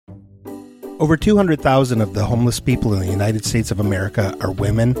Over 200,000 of the homeless people in the United States of America are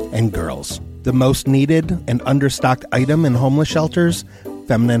women and girls. The most needed and understocked item in homeless shelters?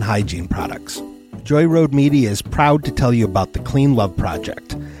 Feminine hygiene products. Joy Road Media is proud to tell you about the Clean Love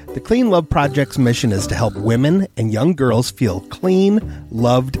Project. The Clean Love Project's mission is to help women and young girls feel clean,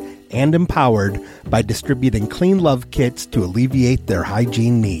 loved, and empowered by distributing Clean Love kits to alleviate their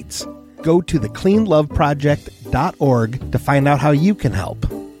hygiene needs. Go to thecleanloveproject.org to find out how you can help.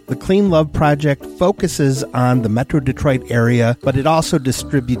 The Clean Love Project focuses on the Metro Detroit area, but it also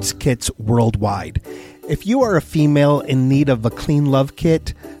distributes kits worldwide. If you are a female in need of a Clean Love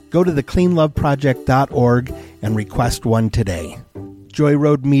kit, go to thecleanloveproject.org and request one today. Joy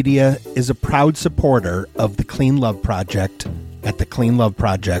Road Media is a proud supporter of the Clean Love Project at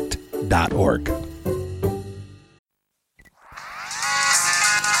thecleanloveproject.org.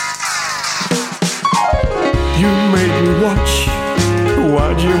 You made me watch.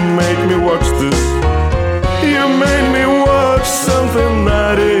 Why'd you make me watch this? You made me watch something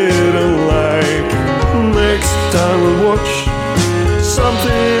I didn't like. Next time we'll watch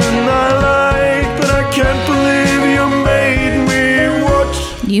something I like, but I can't believe you made me watch.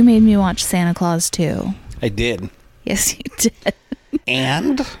 You made me watch Santa Claus 2. I did. Yes, you did.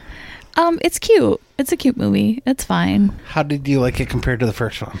 And? It's cute. It's a cute movie. It's fine. How did you like it compared to the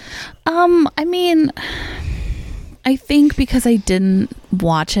first one? I mean, I think because I didn't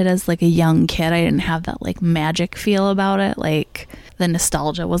watch it as like a young kid, I didn't have that like magic feel about it. Like the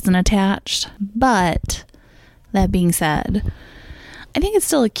nostalgia wasn't attached. But that being said, I think it's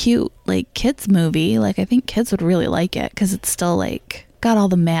still a cute like kids movie. Like I think kids would really like it because it's still like got all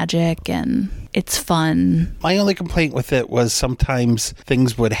the magic and it's fun. My only complaint with it was sometimes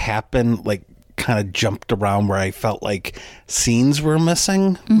things would happen like kind of jumped around where I felt like scenes were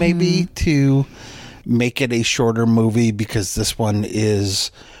missing maybe to make it a shorter movie, because this one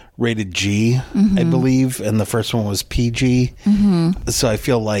is rated G, I believe, and the first one was PG. So I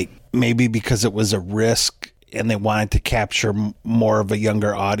feel like maybe because it was a risk and they wanted to capture more of a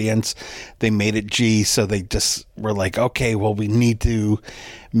younger audience, they made it G, so they just were like, okay, well, we need to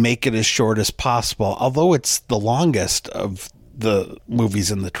make it as short as possible, although it's the longest of the movies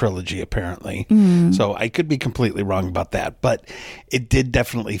in the trilogy, apparently. So I could be completely wrong about that, but it did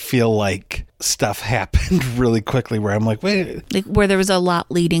definitely feel like stuff happened really quickly where I'm like, wait. Like where there was a lot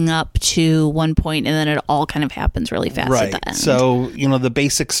leading up to one point and then it all kind of happens really fast at the end. So, the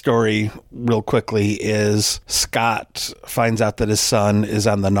basic story real quickly is Scott finds out that his son is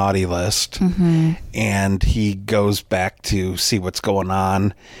on the naughty list and he goes back to see what's going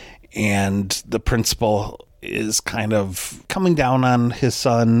on, and the principal is kind of coming down on his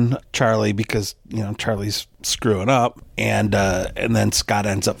son Charlie because Charlie's screwing up, and then Scott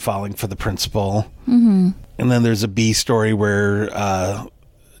ends up falling for the principal. And then there's a B story where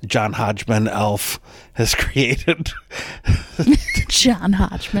John Hodgman Elf has created John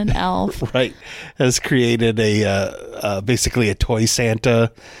Hodgman Elf has created a basically a toy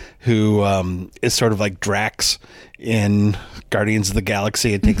Santa who is sort of like Drax in Guardians of the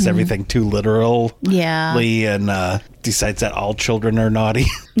Galaxy. It takes everything too literally and decides that all children are naughty.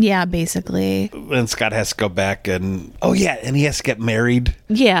 Yeah, basically. And Scott has to go back and and he has to get married.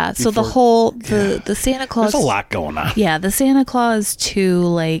 Yeah, so the whole the Santa Claus, there's a lot going on. Yeah, the Santa Claus 2,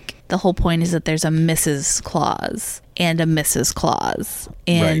 like the whole point is that there's a Mrs. Claus and a Mrs. Claus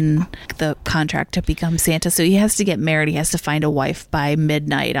in the contract to become Santa. So he has to get married. He has to find a wife by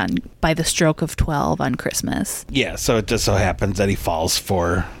midnight by the stroke of 12 on Christmas. Yeah, so it just so happens that he falls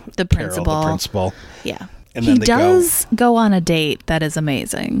for the principal. Yeah. And he does go on a date that is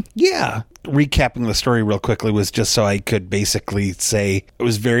amazing. Yeah. Recapping the story real quickly was just so I could basically say I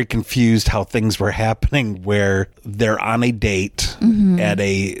was very confused how things were happening, where they're on a date at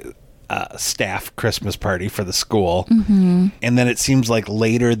a staff Christmas party for the school. And then it seems like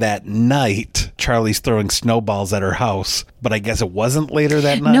later that night, Charlie's throwing snowballs at her house. But I guess it wasn't later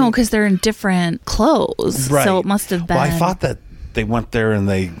that night. No, because they're in different clothes. Right. So it must have been. Well, I thought that they went there and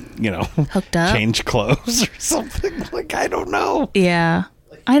they, hooked up, changed clothes or something. Like, I don't know. Yeah.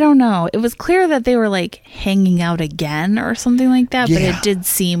 I don't know. It was clear that they were like hanging out again or something like that. Yeah. But it did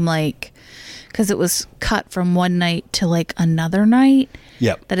seem like, because it was cut from one night to like another night.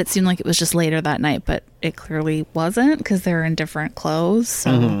 Yep. That it seemed like it was just later that night, but it clearly wasn't because they're in different clothes.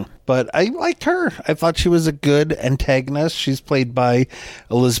 So. But I liked her. I thought she was a good antagonist. She's played by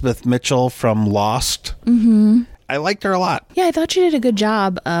Elizabeth Mitchell from Lost. I liked her a lot. Yeah, I thought she did a good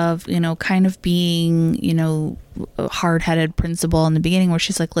job of, kind of being, a hard-headed principal in the beginning, where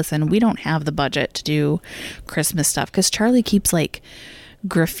she's like, listen, we don't have the budget to do Christmas stuff, because Charlie keeps like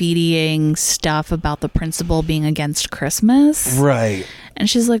graffitiing stuff about the principal being against Christmas. Right. And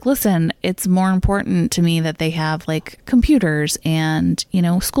she's like, listen, it's more important to me that they have like computers and, you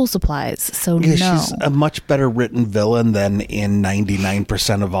know, school supplies. So Yeah, no. she's a much better written villain than in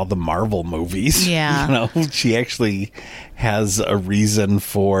 99% of all the Marvel movies. Yeah. You know, she actually has a reason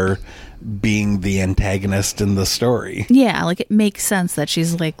for being the antagonist in the story. Yeah, like it makes sense that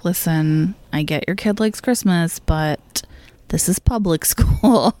she's like, listen, I get your kid likes Christmas, but this is public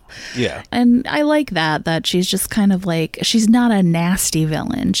school. Yeah. And I like that she's just kind of like, she's not a nasty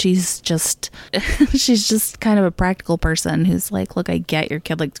villain. She's just kind of a practical person who's like, look, I get your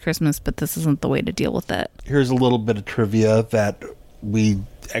kid likes Christmas, but this isn't the way to deal with it. Here's a little bit of trivia that we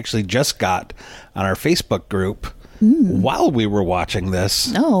actually just got on our Facebook group while we were watching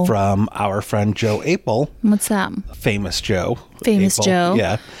this Oh. from our friend Joe Apel, What's that? famous Joe. Famous Apel, Joe.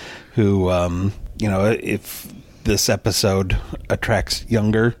 Yeah. Who, you know, if this episode attracts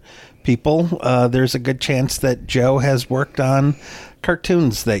younger people, there's a good chance that Joe has worked on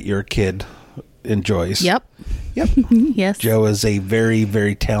cartoons that your kid enjoys. Yep. Yep. Yes. Joe is a very,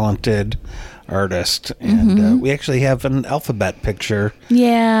 very talented artist, and we actually have an alphabet picture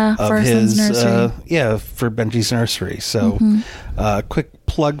Yeah. of For our son's his nursery. for Benji's nursery. So quick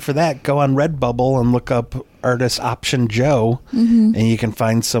plug for that, go on Redbubble and look up artist option Joe, and you can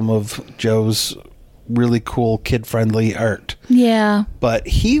find some of Joe's really cool kid-friendly art. Yeah. But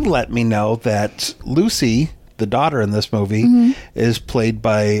he let me know that Lucy, the daughter in this movie, is played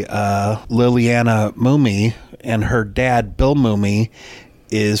by Liliana Mooney, and her dad, Bill Mooney,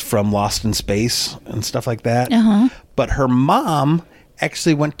 is from Lost in Space and stuff like that. But her mom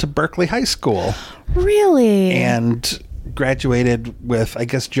actually went to Berkeley High School Really? and graduated with, I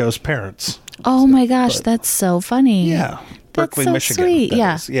guess, Joe's parents. Oh my gosh, that's so funny. Yeah. Berkeley, that's so Michigan. sweet. that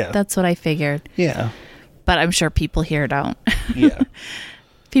Yeah. is. Yeah. That's what I figured. Yeah. But I'm sure people here don't. Yeah.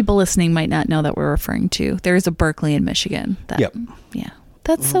 People listening might not know that we're referring to. There is a Berkeley in Michigan. Yep. Yeah.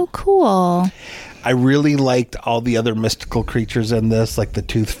 That's so cool. I really liked all the other mystical creatures in this, like the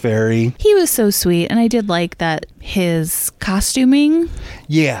Tooth Fairy. He was so sweet. And I did like that his costuming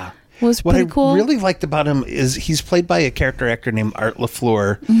Yeah. was What pretty I cool. really liked about him is he's played by a character actor named Art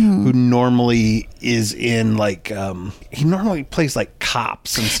LaFleur, who normally is in like he normally plays like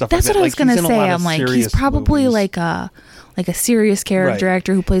cops and stuff. That's like what that. I was gonna he's in a say. lot of I'm like, he's serious probably movies. like a serious character Right.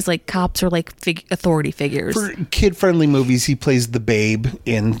 actor who plays like cops or like authority figures. For kid-friendly movies, he plays the Babe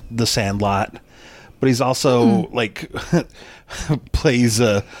in The Sandlot, but he's also like plays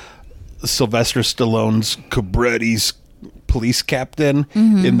Sylvester Stallone's Cobretti's police captain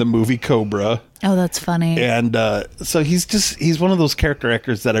in the movie Cobra. Oh, that's funny. And so he's one of those character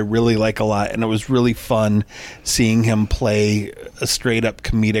actors that I really like a lot, and it was really fun seeing him play a straight up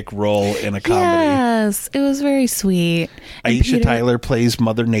comedic role in a comedy. Yes, it was very sweet. And Aisha Peter- Tyler plays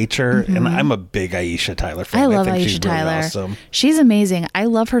Mother Nature, and I'm a big Aisha Tyler fan. I love think Aisha she's Tyler. Really awesome. She's amazing. I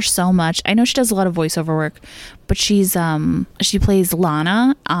love her so much. I know she does a lot of voiceover work, but she's she plays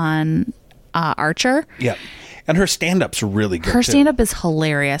Lana on Archer. Yeah. And her stand-up's really good, Her too. stand-up is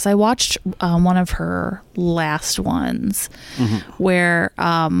hilarious. I watched one of her last ones where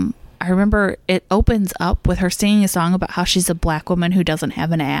I remember it opens up with her singing a song about how she's a black woman who doesn't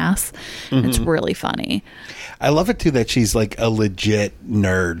have an ass. It's really funny. I love it, too, that she's like a legit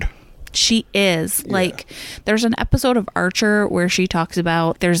nerd. She is. Like, there's an episode of Archer where she talks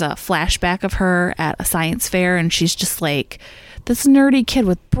about, there's a flashback of her at a science fair, and she's just like this nerdy kid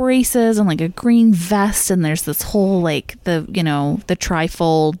with braces and like a green vest, and there's this whole like the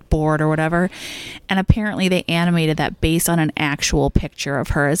trifold board or whatever, and apparently they animated that based on an actual picture of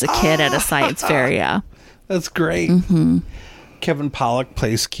her as a kid at a science fair. Yeah. That's great. Kevin Pollak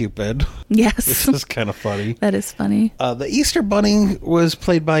plays Cupid. Yes. This is kind of funny. That is funny. The Easter Bunny was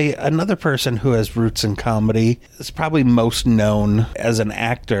played by another person who has roots in comedy. It's probably most known as an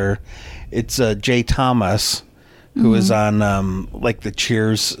actor. It's Jay Thomas, who is on like the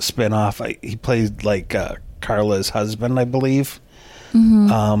Cheers spinoff. He played like Carla's husband, I believe.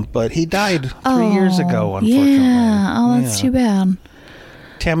 But he died 3 years ago, unfortunately. Yeah. Oh, that's too bad.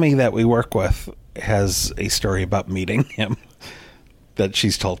 Tammy that we work with has a story about meeting him that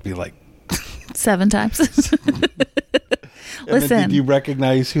she's told me like 7 times. And then Listen, did you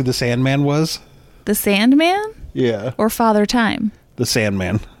recognize who the Sandman was? the Sandman Yeah. or Father Time? The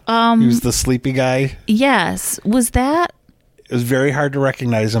Sandman. He was the sleepy guy. Yes. Was that? It was very hard to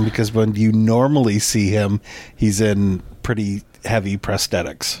recognize him because when you normally see him, he's in pretty heavy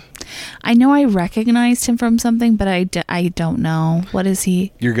prosthetics. I know I recognized him from something, but I don't know. What is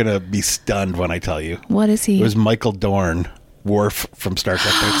he? You're going to be stunned when I tell you. What is he? It was Michael Dorn Worf from Star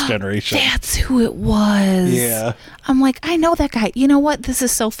Trek Next Generation. That's who it was. Yeah. I'm like, I know that guy. You know what? This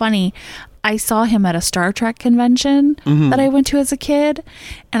is so funny. I saw him at a Star Trek convention that I went to as a kid.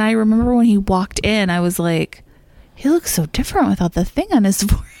 And I remember when he walked in, I was like, he looks so different without the thing on his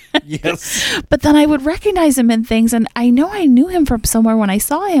forehead. Yes. But then I would recognize him in things. And I know I knew him from somewhere when I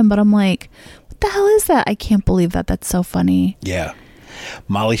saw him. But I'm like, what the hell is that? I can't believe that. That's so funny. Yeah.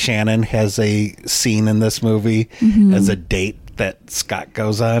 Molly Shannon has a scene in this movie as a date that Scott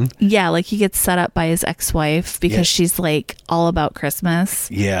goes on. Yeah, like he gets set up by his ex-wife because Yeah. she's like all about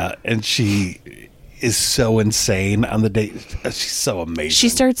Christmas. Yeah, and she is so insane on the date. She's so amazing. She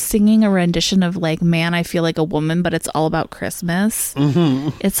starts singing a rendition of like Man, I Feel Like a Woman, but it's all about Christmas.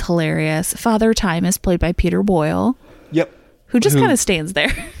 It's hilarious. Father Time is played by Peter Boyle, Yep. who just kind of stands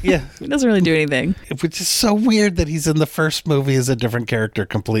there. Yeah. He doesn't really do anything. Which is so weird that he's in the first movie as a different character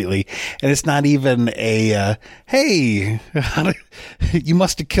completely. And it's not even a, hey, you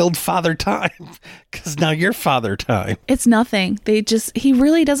must have killed Father Time because now you're Father Time. It's nothing. He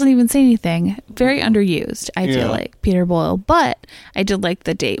really doesn't even say anything. Very underused, I Yeah. feel like, Peter Boyle. But I did like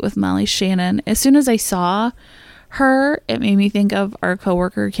the date with Molly Shannon. As soon as I saw her, it made me think of our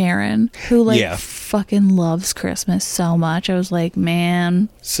coworker Karen, who Yeah. fucking loves Christmas so much. I was like, man.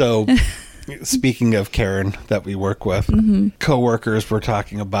 So, speaking of Karen that we work with, coworkers were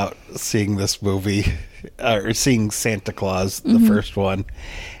talking about seeing this movie, or seeing Santa Claus, the first one.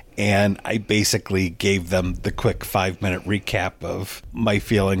 And I basically gave them the quick 5-minute recap of my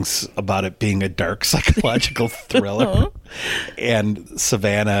feelings about it being a dark psychological thriller. And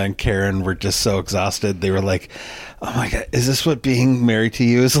Savannah and Karen were just so exhausted. They were like, oh my God, is this what being married to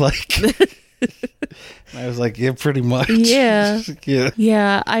you is like? And I was like, yeah, pretty much. Yeah. Yeah.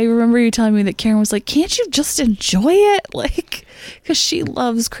 Yeah, I remember you telling me that Karen was like, can't you just enjoy it? Like, because she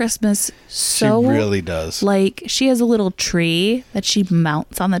loves Christmas so She really does. Like, she has a little tree that she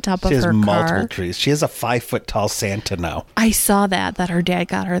mounts on the top She of has her multiple car. trees. She has a 5-foot tall Santa now. I saw that her dad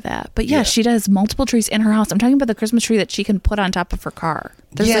got her that. But yeah, Yeah. she does multiple trees in her house. I'm talking about the Christmas tree that she can put on top of her car.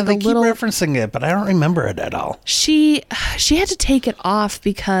 There's yeah, like they a keep little referencing it, but I don't remember it at all. she had to take it off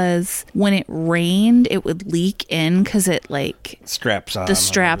because when it rained, it would leak in because it like Straps on. the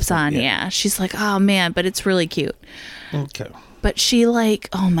straps on. Yeah. She's like, oh man, but it's really cute. Okay. But she like,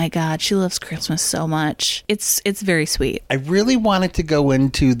 oh my God, she loves Christmas so much. It's very sweet. I really wanted to go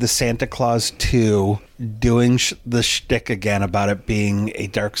into the Santa Claus 2 doing the shtick again about it being a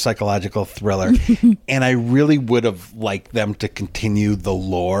dark psychological thriller. And I really would have liked them to continue the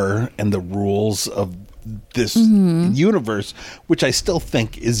lore and the rules of this universe, which I still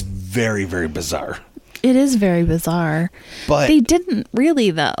think is very, very bizarre. It is very bizarre. But They didn't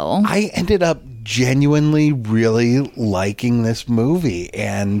really though. I ended up genuinely really liking this movie.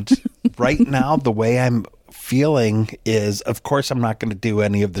 And right now, the way I'm feeling is, of course, I'm not going to do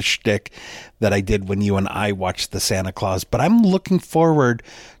any of the shtick that I did when you and I watched the Santa Claus, but I'm looking forward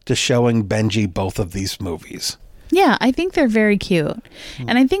to showing Benji both of these movies. Yeah, I think they're very cute.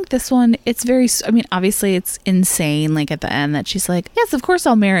 And I think this one, it's very, I mean, obviously it's insane, like at the end that she's like, yes, of course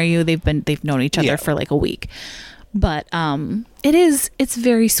I'll marry you. They've known each other Yeah. for like a week. But it's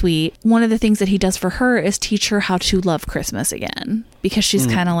very sweet. One of the things that he does for her is teach her how to love Christmas again. Because she's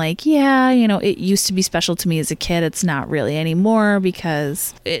kind of like, yeah, you know, it used to be special to me as a kid. It's not really anymore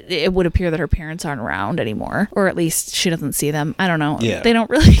because it would appear that her parents aren't around anymore. Or at least she doesn't see them. I don't know. Yeah. They don't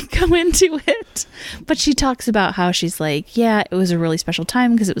really go into it. But she talks about how she's like, yeah, it was a really special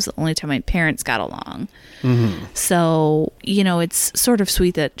time because it was the only time my parents got along. So, you know, it's sort of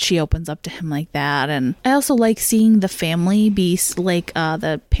sweet that she opens up to him like that. And I also like seeing the family be like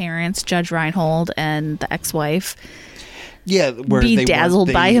the parents, Judge Reinhold and the ex-wife, Yeah, where be they dazzled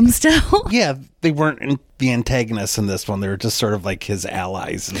weren't by him still. Yeah, they weren't the antagonists in this one. They were just sort of like his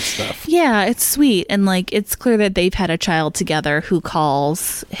allies and stuff. Yeah, it's sweet. And like, it's clear that they've had a child together who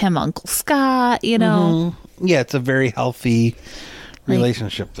calls him Uncle Scott, you know? Yeah, it's a very healthy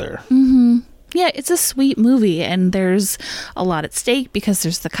relationship there. Yeah, it's a sweet movie, and there's a lot at stake because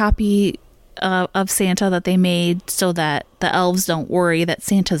there's the copy of Santa that they made so that the elves don't worry that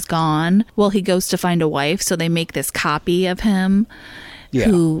Santa's gone. Well, he goes to find a wife, so they make this copy of him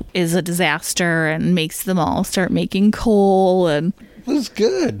who is a disaster and makes them all start making coal, and It was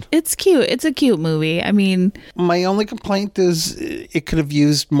good. it's cute. It's a cute movie. I mean, My only complaint is it could have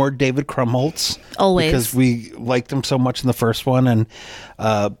used more David Krumholtz. Always. Because we liked him so much in the first one.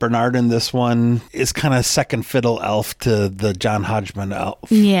 And Bernard in this one is kind of second fiddle elf to the John Hodgman elf.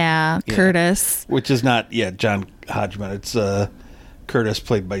 yeah, Curtis. Which is not, John Hodgman. It's Curtis,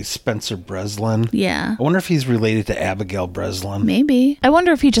 played by Spencer Breslin. Yeah. I wonder if he's related to Abigail Breslin. Maybe. I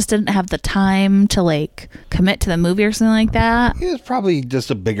wonder if he just didn't have the time to like commit to the movie or something like that. He was probably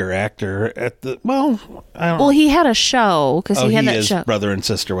just a bigger actor at the, well, I don't know. Well, he had a show because he had that is show. brother and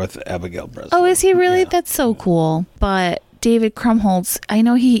sister with Abigail Breslin. Oh, is he really? Yeah. That's so cool. But David Krumholtz, I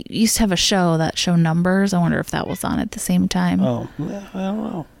know he used to have a show, that show Numbers. I wonder if that was on at the same time. Oh, yeah, I don't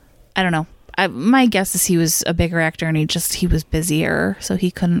know. I don't know. My guess is he was a bigger actor and he was busier, so he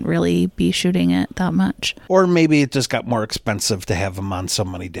couldn't really be shooting it that much. Or maybe it just got more expensive to have him on so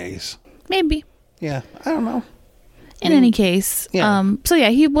many days. Maybe. Yeah, I don't know. In any case, yeah. So yeah,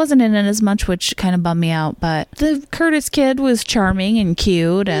 he wasn't in it as much, which kind of bummed me out. But the Curtis kid was charming and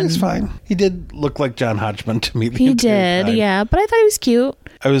cute, and He's fine. He did look like John Hodgman to me. he did, yeah. But I thought he was cute.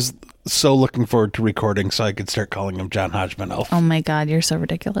 I was so looking forward to recording so I could start calling him John Hodgman Elf. Oh my God, you're so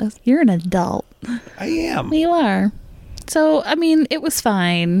ridiculous. You're an adult. I am. You are. So I mean, it was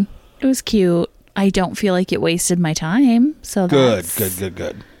fine. It was cute. I don't feel like it wasted my time. So Good.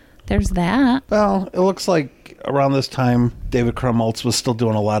 There's that. Well, it looks like around this time, David Krumholtz was still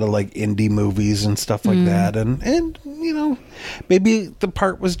doing a lot of like indie movies and stuff like that. And you know, maybe the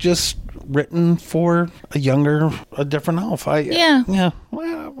part was just written for a different elf. Yeah.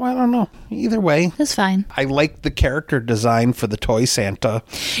 Well, I don't know. Either way, It's fine. I liked the character design for the toy Santa.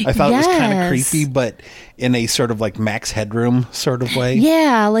 I thought it was kind of Yes. creepy, but in a sort of like Max Headroom sort of way.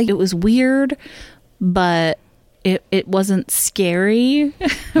 Yeah, like it was weird, but it wasn't scary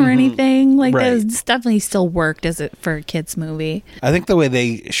or anything. Like Right. that was definitely still worked as it for a kids movie. I think the way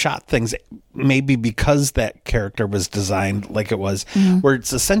they shot things, maybe because that character was designed like it was, where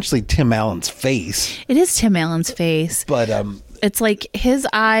it's essentially Tim Allen's face, It is Tim Allen's face. but It's like his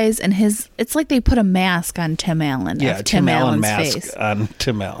eyes and it's like they put a mask on Tim Allen. yeah, of Tim Allen Allen's mask face. on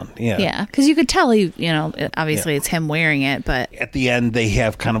Tim Allen. Yeah. Yeah, because you could tell obviously Yeah. it's him wearing it, but At the end, they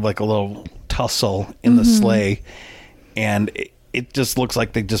have kind of like a little tussle in the sleigh, and it just looks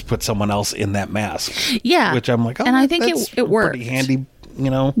like they just put someone else in that mask. yeah. Which I'm like, oh, and I think that's it worked. pretty handy, you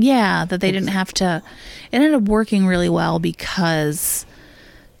know. Yeah, that they didn't have to. It ended up working really well because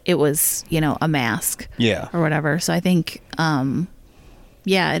it was, a mask. Yeah. Or whatever. So I think,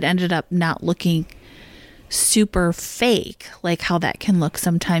 it ended up not looking super fake, like how that can look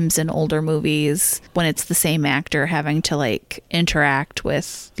sometimes in older movies when it's the same actor having to like interact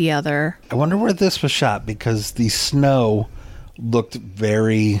with the other. I wonder where this was shot because the snow looked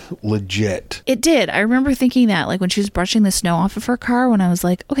very legit. It did. I remember thinking that, like when she was brushing the snow off of her car, when I was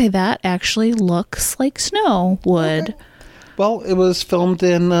like, okay, that actually looks like snow would. Okay. Well, it was filmed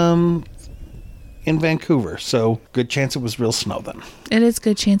in Vancouver, so good chance it was real snow then. It is a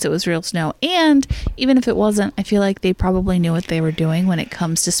good chance it was real snow. And even if it wasn't, I feel like they probably knew what they were doing when it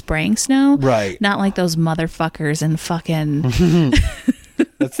comes to spraying snow. Right. Not like those motherfuckers in fucking...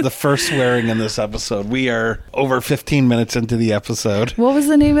 That's the first swearing in this episode. We are over 15 minutes into the episode. What was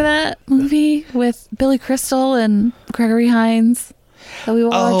the name of that movie with Billy Crystal and Gregory Hines that we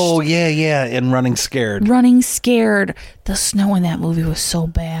watched? Oh, yeah, and Running Scared. Running Scared. The snow in that movie was so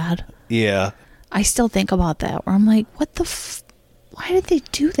bad. Yeah. I still think about that where I'm like, why did they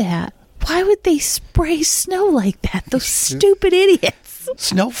do that? Why would they spray snow like that? Those stupid idiots.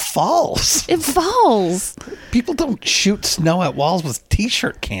 Snow falls. It falls. People don't shoot snow at walls with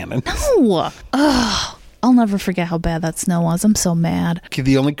t-shirt cannons. No. Ugh. I'll never forget how bad that snow was. I'm so mad. Okay,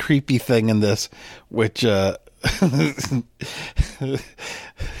 the only creepy thing in this, which I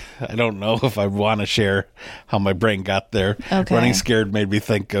don't know if I want to share how my brain got there. Okay. Running Scared made me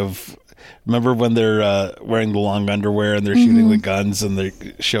think of, remember when they're wearing the long underwear and they're shooting the guns and they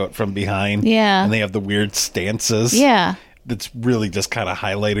show it from behind? Yeah. And they have the weird stances. Yeah. That's really just kind of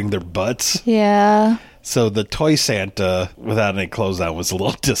highlighting their butts. Yeah. So the toy Santa without any clothes on was a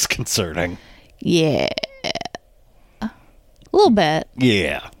little disconcerting. Yeah. A little bit.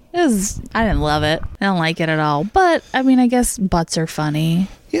 Yeah. I didn't love it. I don't like it at all. But, I mean, I guess butts are funny.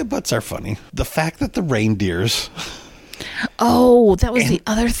 Yeah, butts are funny. The fact that the reindeers Oh, that was the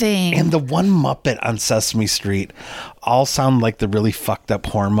other thing. and the one Muppet on Sesame Street all sound like the really fucked up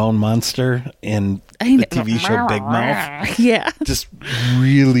hormone monster in the TV show Big Mouth. Yeah. Just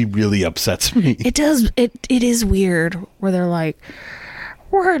really, really upsets me. It does. It is weird where they're like,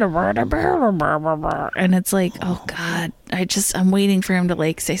 and it's like, oh God, I'm waiting for him to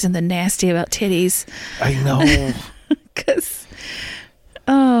like say something nasty about titties. I know. Because,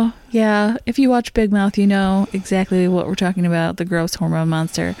 oh, yeah. If you watch Big Mouth, you know exactly what we're talking about, the gross hormone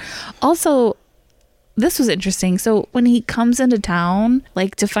monster. Also, this was interesting. So when he comes into town,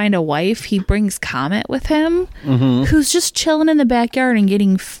 like to find a wife, he brings Comet with him, who's just chilling in the backyard and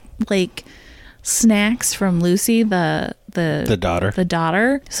getting like snacks from Lucy, the The daughter. The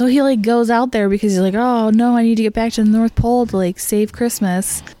daughter. So he like goes out there because he's like, oh no, I need to get back to the North Pole to like save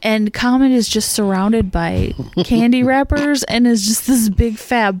Christmas. And Comet is just surrounded by candy wrappers and is just this big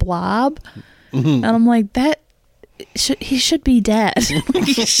fat blob. And I'm like, he should be dead.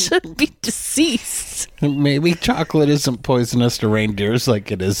 He should be deceased. Maybe chocolate isn't poisonous to reindeers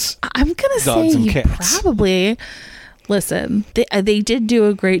like it is. I'm gonna say dogs and he cats. probably. Listen, they did do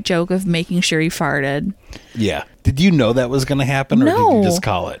a great joke of making sure he farted. Yeah. Did you know that was going to happen, or did No. you just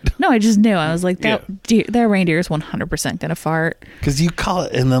call it? No, I just knew. I was like, that reindeer is 100% gonna fart. Because you call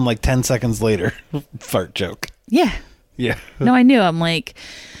it, and then like 10 seconds later, fart joke. Yeah. Yeah. No, I knew. I'm like,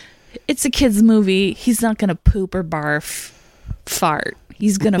 it's a kid's movie. He's not gonna poop or barf, fart.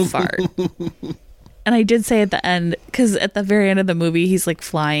 He's gonna fart. And I did say at the end, because at the very end of the movie, he's like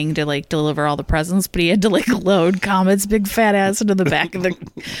flying to like deliver all the presents, but he had to like load Comet's big fat ass into the back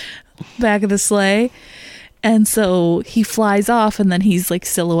of the sleigh. And so he flies off, and then he's like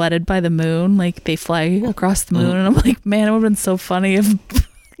silhouetted by the moon, like they fly across the moon. And I'm like, man, it would have been so funny if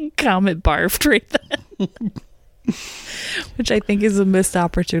Comet barfed right then. Which I think is a missed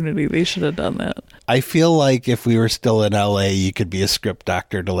opportunity. They should have done that. I feel like if we were still in LA, you could be a script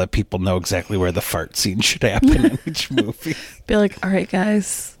doctor to let people know exactly where the fart scene should happen in each movie. Be like, all right,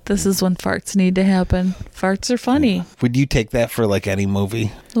 guys, this is when farts need to happen. Farts are funny. Would you take that for like any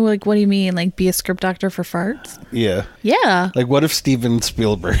movie? Like, what do you mean? Like, be a script doctor for farts? Yeah. Yeah. Like, what if Steven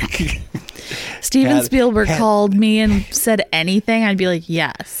Spielberg? Steven Spielberg called me and said anything, I'd be like,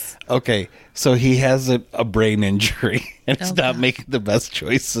 yes. Okay, so he has a brain injury and he's not making the best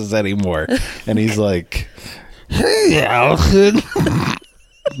choices anymore. And he's like, hey, Allison.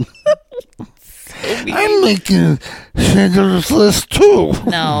 I'm making Schindler's List too.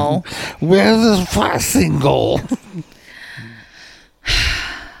 No. Where's the passing goal?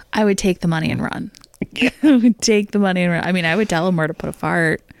 I would take the money and run. I would take the money and run. I mean, I would tell him where to put a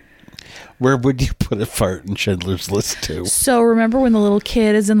fart. Where would you put a fart in Schindler's List too? So remember when the little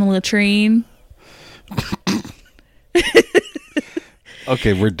kid is in the latrine?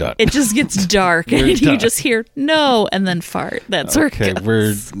 Okay, we're done. It just gets dark and you just hear no and then fart. That's where Okay, it goes.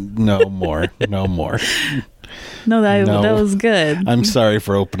 we're no more. No, that No. was good. I'm sorry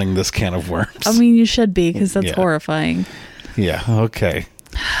for opening this can of worms. I mean, you should be, because that's Yeah. horrifying. Yeah, okay.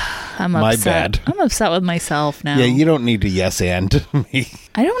 I'm My upset. bad. I'm upset with myself now. Yeah, you don't need to yes and me.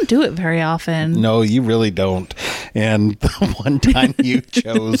 I don't do it very often. No, you really don't. And the one time you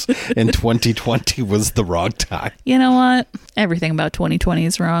chose in 2020 was the wrong time. You know what? Everything about 2020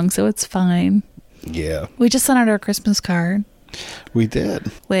 is wrong, so it's fine. Yeah, We just sent out our Christmas card, we did.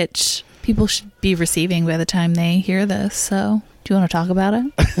 which people should be receiving by the time they hear this. So, do you want to talk about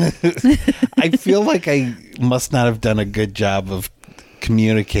it? I feel like I must not have done a good job of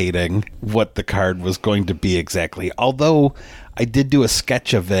communicating what the card was going to be exactly. Although I did do a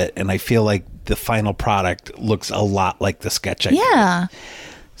sketch of it, and I feel like the final product looks a lot like the sketch I did. Yeah.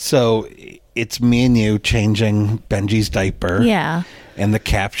 So it's me and you changing Benji's diaper. Yeah. And the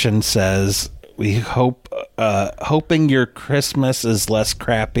caption says, "We hoping your Christmas is less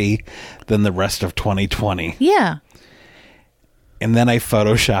crappy than the rest of 2020." Yeah. And then I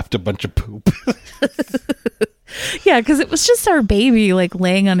photoshopped a bunch of poop. Yeah, because it was just our baby, like,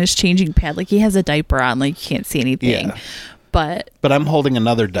 laying on his changing pad. Like, he has a diaper on, like, you can't see anything. Yeah. But But I'm holding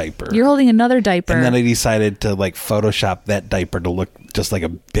another diaper. you're holding another diaper. And then I decided to like Photoshop that diaper to look just like a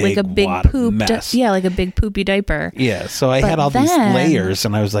big, like a big wad of poop. mess. Yeah, like a big poopy diaper. Yeah, so I But had all these then- layers,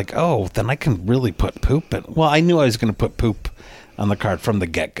 and I was like, "Oh, then I can really put poop in." Well, I knew I was going to put poop on the card from the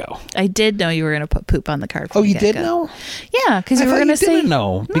get-go. I did know you were going to put poop on the card. From Oh, the you did get-go. know? Yeah, because I you were thought going to you say didn't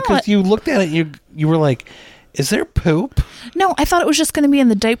know No, because you looked at it. You were like, "Is there poop?" No, I thought it was just going to be in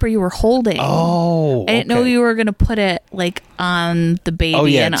the diaper you were holding. Oh, I didn't know you were going to put it like on the baby Oh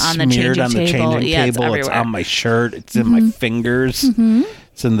yeah, and it's on the smeared changing on the table. changing Yeah, it's table. It's everywhere. on my shirt. It's in my fingers.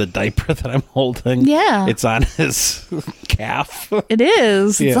 It's in the diaper that I'm holding. Yeah. It's on his calf. It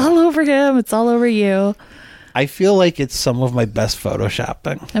is. It's Yeah. all over him. It's all over you. I feel like it's some of my best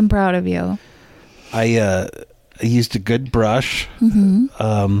photoshopping. I'm proud of you. I used a good brush,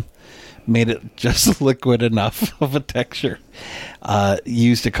 made it just liquid enough of a texture.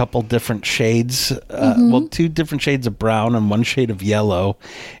 Used a couple different shades, well, 2 different shades of brown and 1 shade of yellow,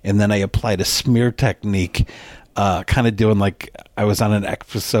 and then I applied a smear technique, kind of doing like I was on an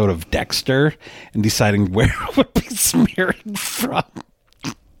episode of Dexter and deciding where I would be smearing from.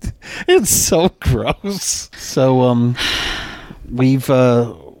 It's so gross. So we've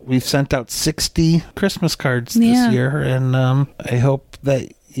sent out 60 Christmas cards Yeah. this year, and I hope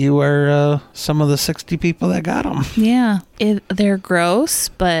that you are some of the 60 people that got them. Yeah. They're gross,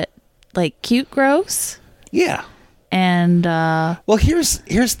 but like cute gross. Yeah. And Well, here's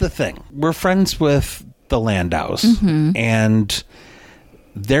the thing. We're friends with the Landaus, and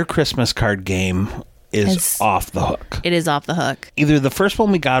their Christmas card game is off the hook. it is off the hook. Either the first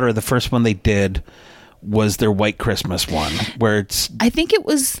one we got or the first one they did was their White Christmas one, where it's... I think it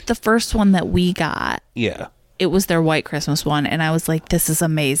was the first one that we got. Yeah. It was their White Christmas one, and I was like, this is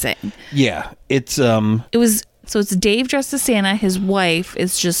amazing. Yeah. It's... It was... So it's Dave dressed as Santa. His wife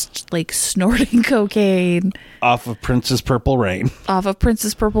is just like snorting cocaine off of Princess Purple Rain. Off of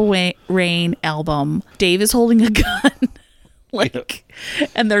Princess Purple Rain album. Dave is holding a gun.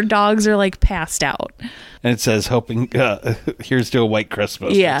 And their dogs are like passed out. And it says, hoping, here's to a White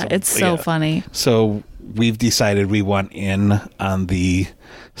Christmas. Yeah, it's so funny. So we've decided we want in on the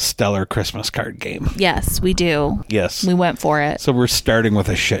stellar Christmas card game. Yes, we do. Yes. We went for it. So we're starting with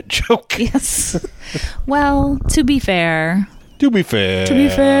a shit joke. Yes. Well, to be fair, this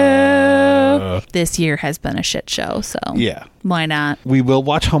year has been a shit show, so yeah, why not? We will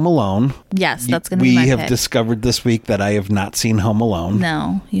watch Home Alone. Yes, that's going to be my pick. We have pick. discovered this week that I have not seen Home Alone.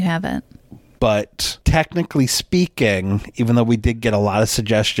 No, you haven't. But technically speaking, even though we did get a lot of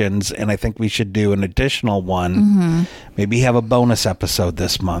suggestions, and I think we should do an additional one, maybe have a bonus episode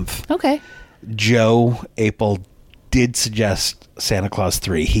this month. Okay. Joe Apel did suggest Santa Claus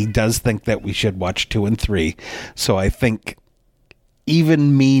 3. He does think that we should watch 2 and 3. So I think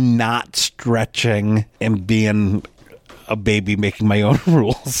even me not stretching and being a baby making my own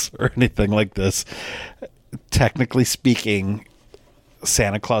rules or anything like this, technically speaking,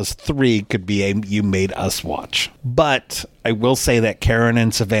 Santa Claus 3 could be a You Made Us watch. But I will say that Karen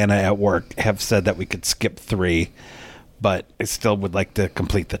and Savannah at work have said that we could skip 3, but I still would like to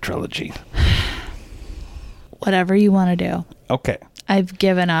complete the trilogy. Whatever you want to do. Okay. I've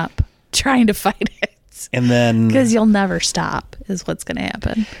given up trying to fight it. And then... Because you'll never stop is what's going to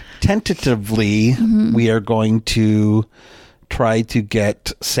happen. Tentatively, we are going to try to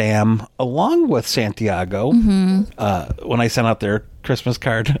get Sam along with Santiago. When I sent out their Christmas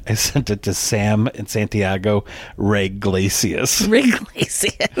card, I sent it to Sam and Santiago Ray Glacius. Ray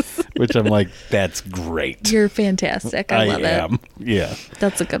Glacius. Which I'm like, that's great. You're fantastic. I love it. Yeah.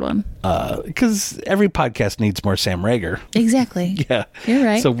 That's a good one. Because every podcast needs more Sam Rager. Exactly. Yeah. You're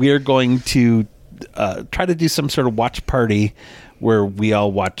right. So we are going to try to do some sort of watch party where we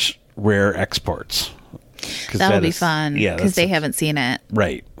all watch Rare Exports. That'll be fun. Yeah. Because they haven't seen it.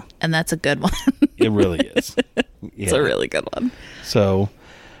 Right. And that's a good one. It really is. Yeah. It's a really good one. So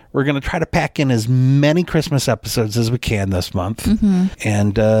we're going to try to pack in as many Christmas episodes as we can this month.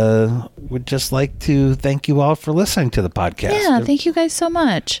 And would just like to thank you all for listening to the podcast. Yeah, thank you guys so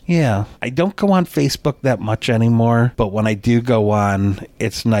much. Yeah. I don't go on Facebook that much anymore, but when I do go on,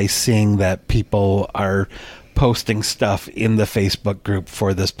 it's nice seeing that people are posting stuff in the Facebook group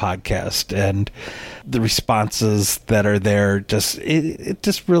for this podcast, and the responses that are there just it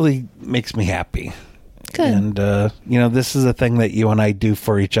just really makes me happy. Good. And this is a thing that you and I do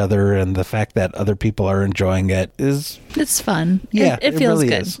for each other, and the fact that other people are enjoying it's fun. Yeah, it feels really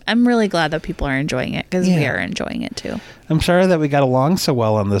good. is. I'm really glad that people are enjoying it because we are enjoying it too. I'm sorry that we got along so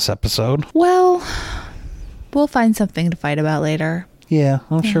well on this episode. Well, we'll find something to fight about later. Yeah,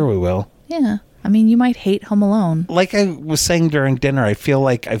 I'm sure we will. Yeah. I mean, you might hate Home Alone. Like I was saying during dinner, I feel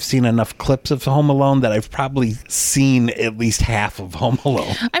like I've seen enough clips of Home Alone that I've probably seen at least half of Home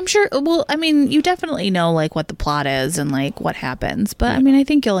Alone. I'm sure. Well, I mean, you definitely know like what the plot is and like what happens. But I mean, I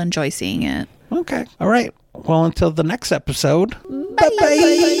think you'll enjoy seeing it. Okay. All right. Well, until the next episode. Bye-bye.